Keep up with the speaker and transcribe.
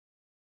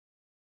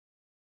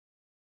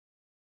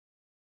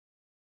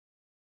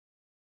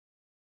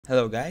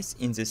Hello guys,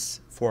 in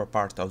this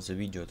part of the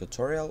video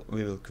tutorial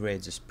we will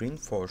create the spring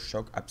for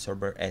shock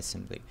absorber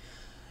assembly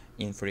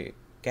in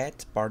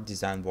FreeCAD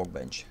PartDesign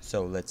Workbench.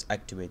 So let's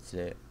activate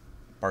the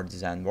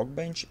PartDesign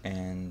Workbench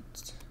and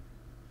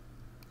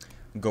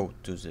go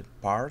to the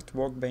Part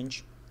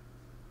Workbench,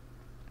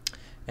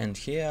 and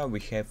here we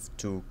have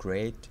to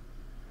create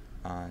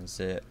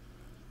the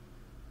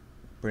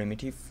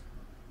primitive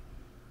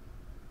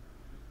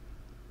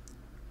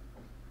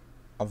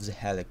of the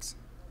Helix.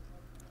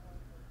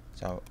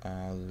 So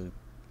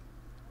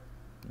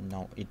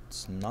no,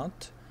 it's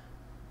not.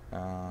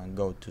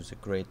 Go to the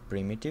create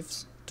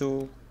primitives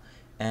tool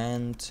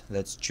and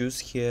let's choose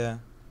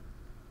here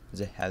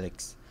the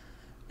Helix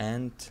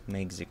and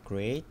make the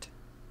create,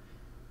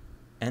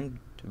 and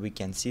we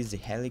can see the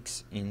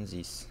Helix in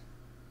this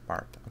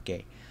part.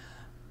 Okay,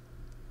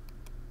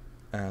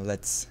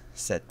 let's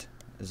set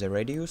the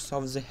radius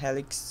of the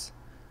Helix.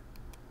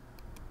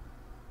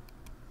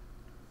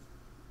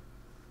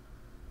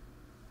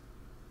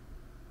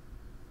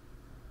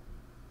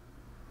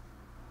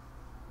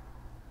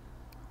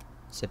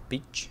 The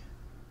pitch,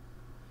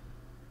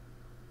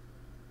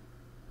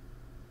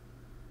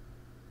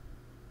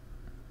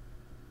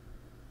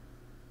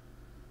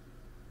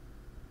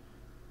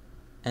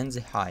 and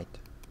the height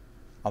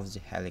of the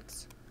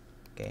helix.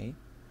 Okay,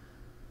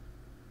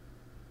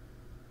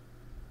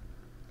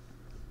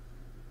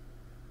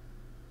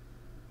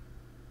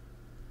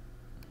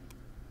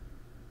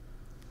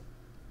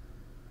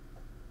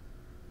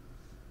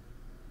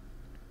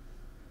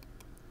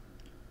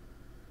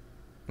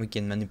 we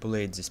can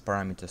manipulate these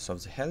parameters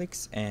of the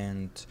helix,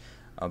 and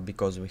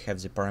because we have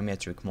the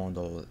parametric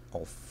model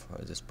of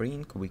the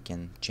spring, we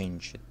can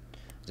change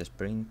the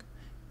spring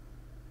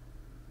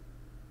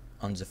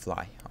on the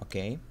fly.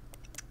 Okay,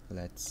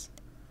 let's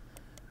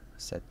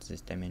set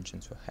these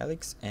dimensions for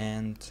helix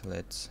and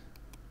let's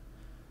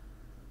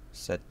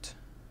set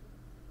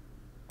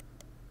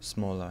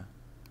smaller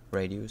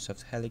radius of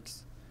the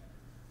helix.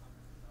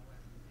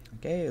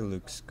 Okay, it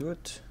looks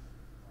good.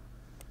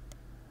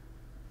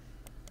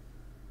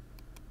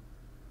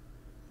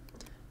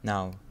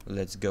 Now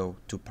let's go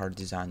to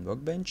PartDesign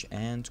Workbench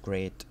and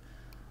create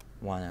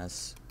one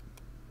as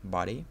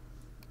body,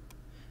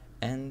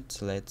 and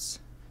let's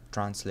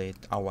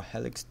translate our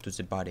helix to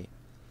the body.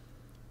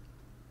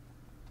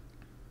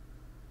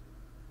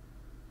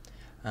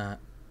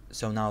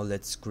 So now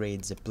let's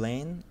create the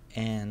plane,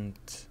 and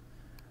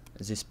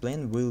this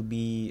plane will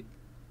be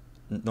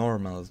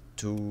normal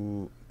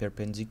to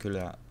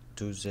perpendicular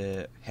to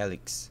the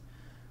helix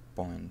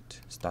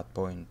point, start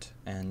point,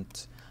 and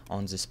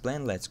on this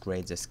plane let's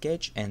create the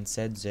sketch and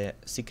set the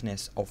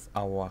thickness of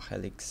our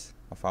helix,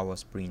 of our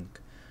spring.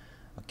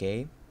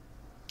 Okay,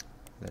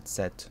 let's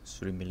set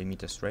 3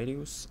 mm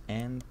radius,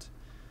 and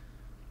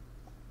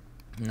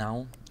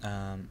now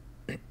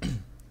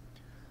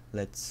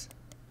let's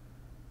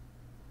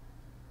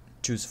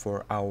choose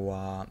for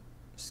our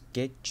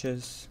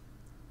sketches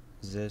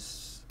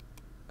this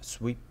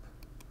sweep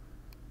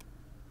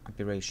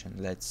operation.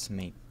 Let's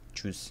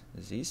choose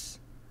this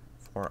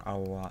for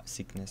our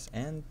thickness,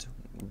 and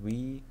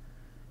we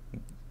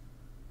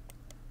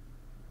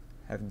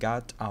have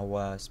got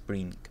our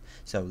spring.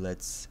 So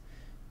let's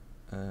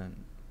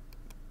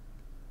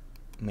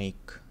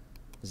make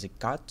the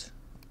cut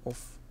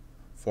of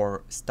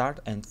for start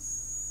and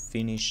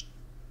finish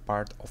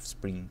part of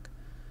spring.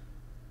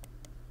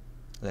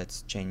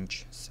 Let's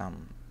change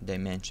some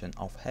dimension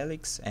of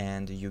helix,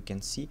 and you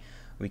can see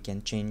we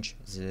can change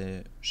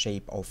the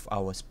shape of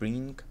our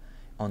spring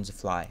on the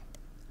fly.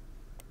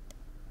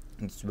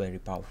 It's very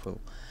powerful.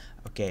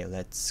 Okay,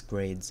 let's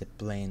create the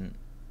plane,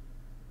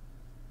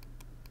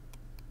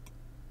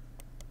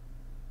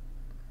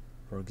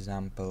 for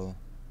example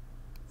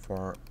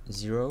for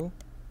 0.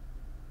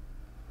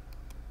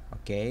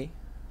 Okay,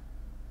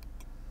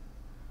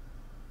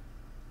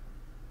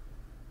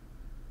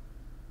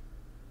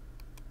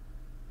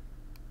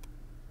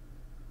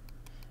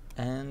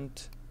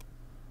 and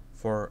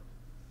for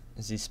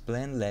this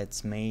plane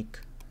let's make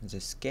the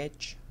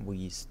sketch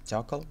with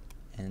circle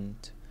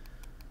and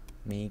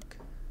make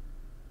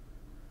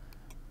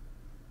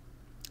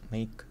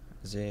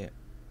the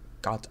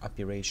cut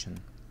operation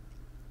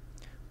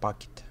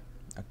pocket.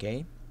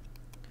 Okay,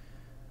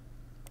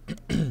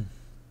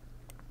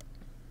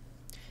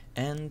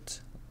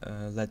 and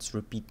let's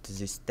repeat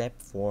this step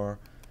for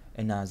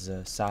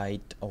another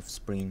side of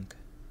spring.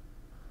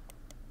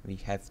 We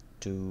have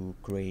to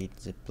create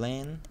the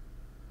plane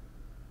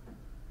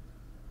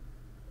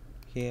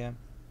here,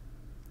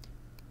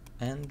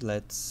 and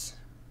let's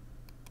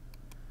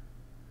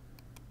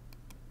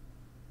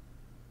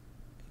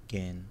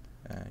again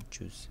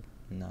choose,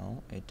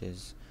 no, it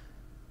is,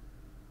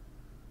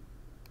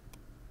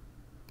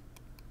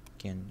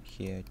 can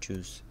here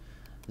choose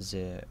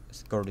the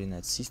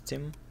coordinate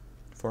system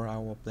for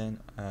our plane.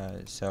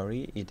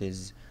 Sorry, it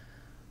is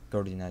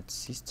coordinate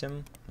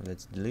system.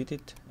 Let's delete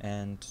it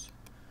and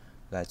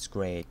let's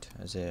create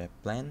the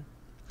plane,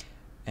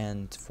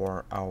 and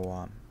for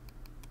our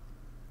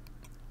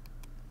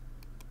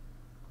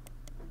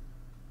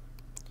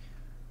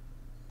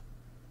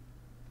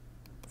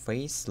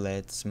face,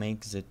 let's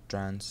make the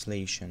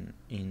translation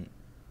in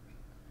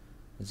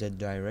the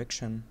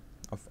direction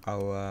of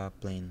our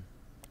plane.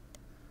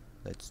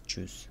 Let's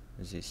choose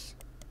this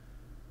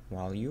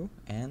value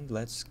and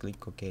let's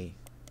click OK.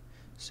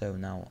 So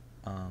now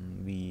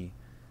we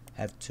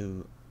have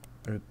to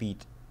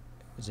repeat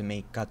the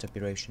make cut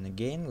operation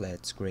again.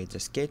 Let's create the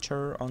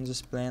sketcher on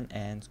this plane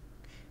and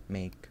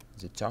make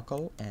the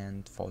toggle,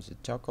 and for the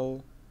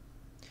toggle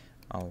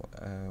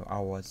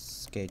our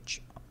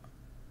sketch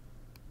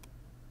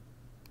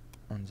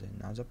on the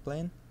another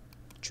plane,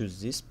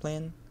 choose this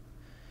plane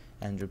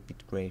and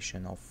repeat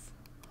creation of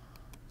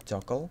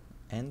toggle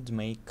and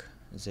make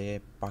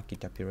the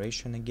pocket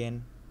operation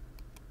again,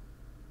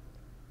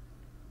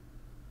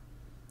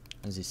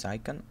 this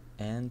icon,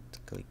 and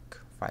click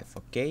 5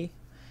 OK.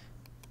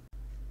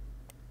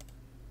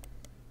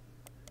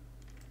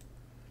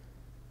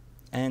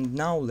 And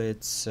now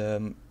let's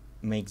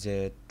make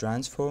the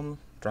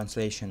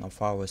translation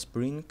of our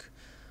spring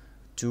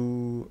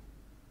to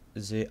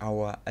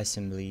our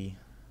assembly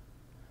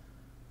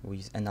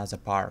with another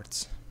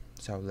parts.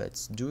 So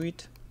let's do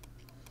it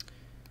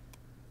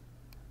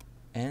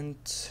and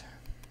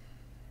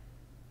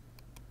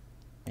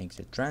make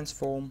the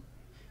transform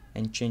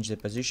and change the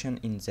position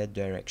in that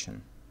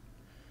direction.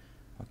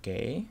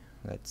 Okay,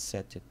 let's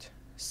set it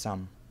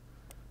some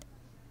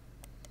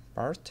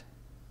part,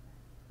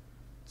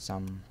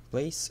 some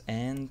place,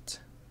 and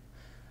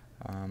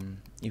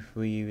if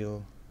we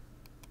will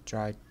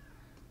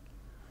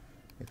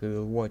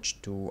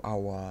watch to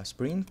our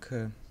spring,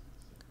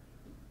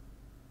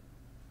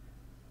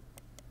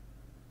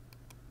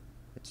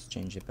 let's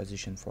change the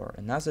position for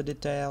another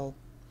detail,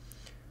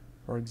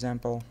 for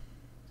example.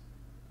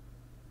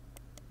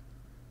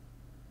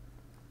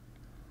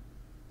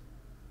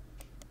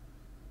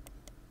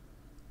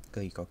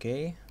 Click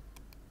OK.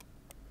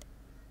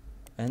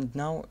 And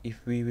now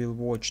if we will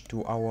watch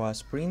to our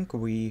spring,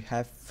 we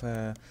have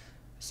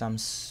some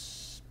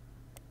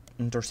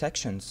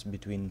intersections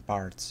between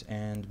parts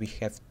and we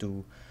have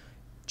to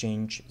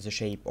change the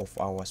shape of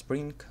our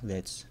spring.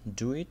 Let's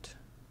do it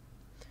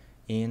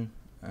in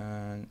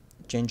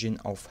changing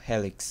of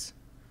Helix.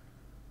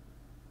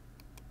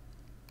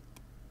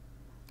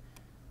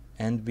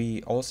 And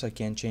we also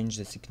can change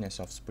the thickness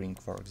of spring,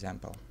 for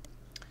example.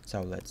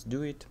 So let's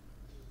do it.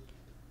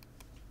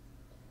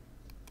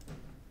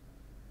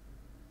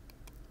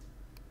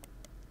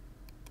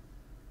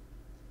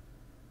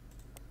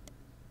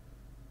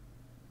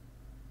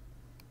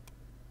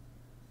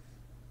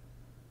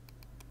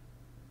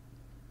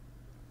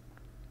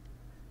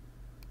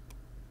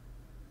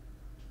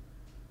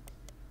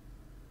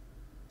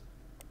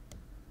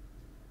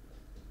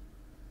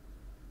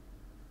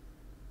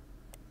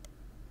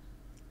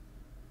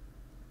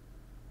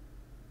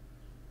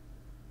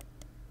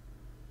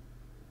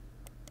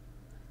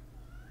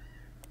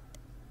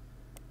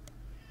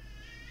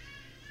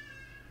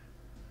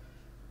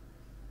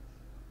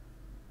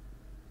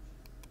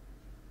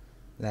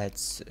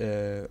 Let's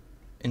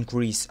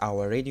increase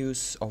our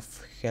radius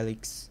of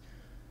Helix.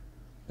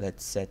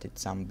 Let's set it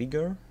some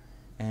bigger,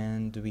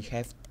 and we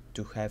have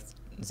to have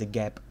the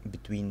gap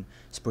between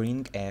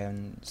spring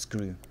and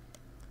screw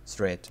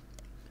thread.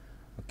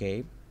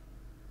 Okay,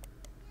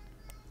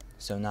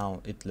 so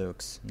now it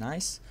looks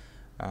nice.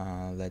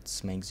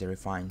 Let's make the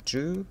refine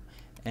true,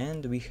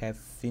 and we have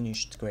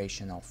finished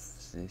creation of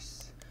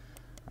this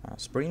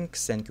spring.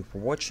 Thank you for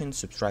watching.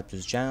 Subscribe to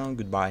the channel.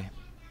 Goodbye.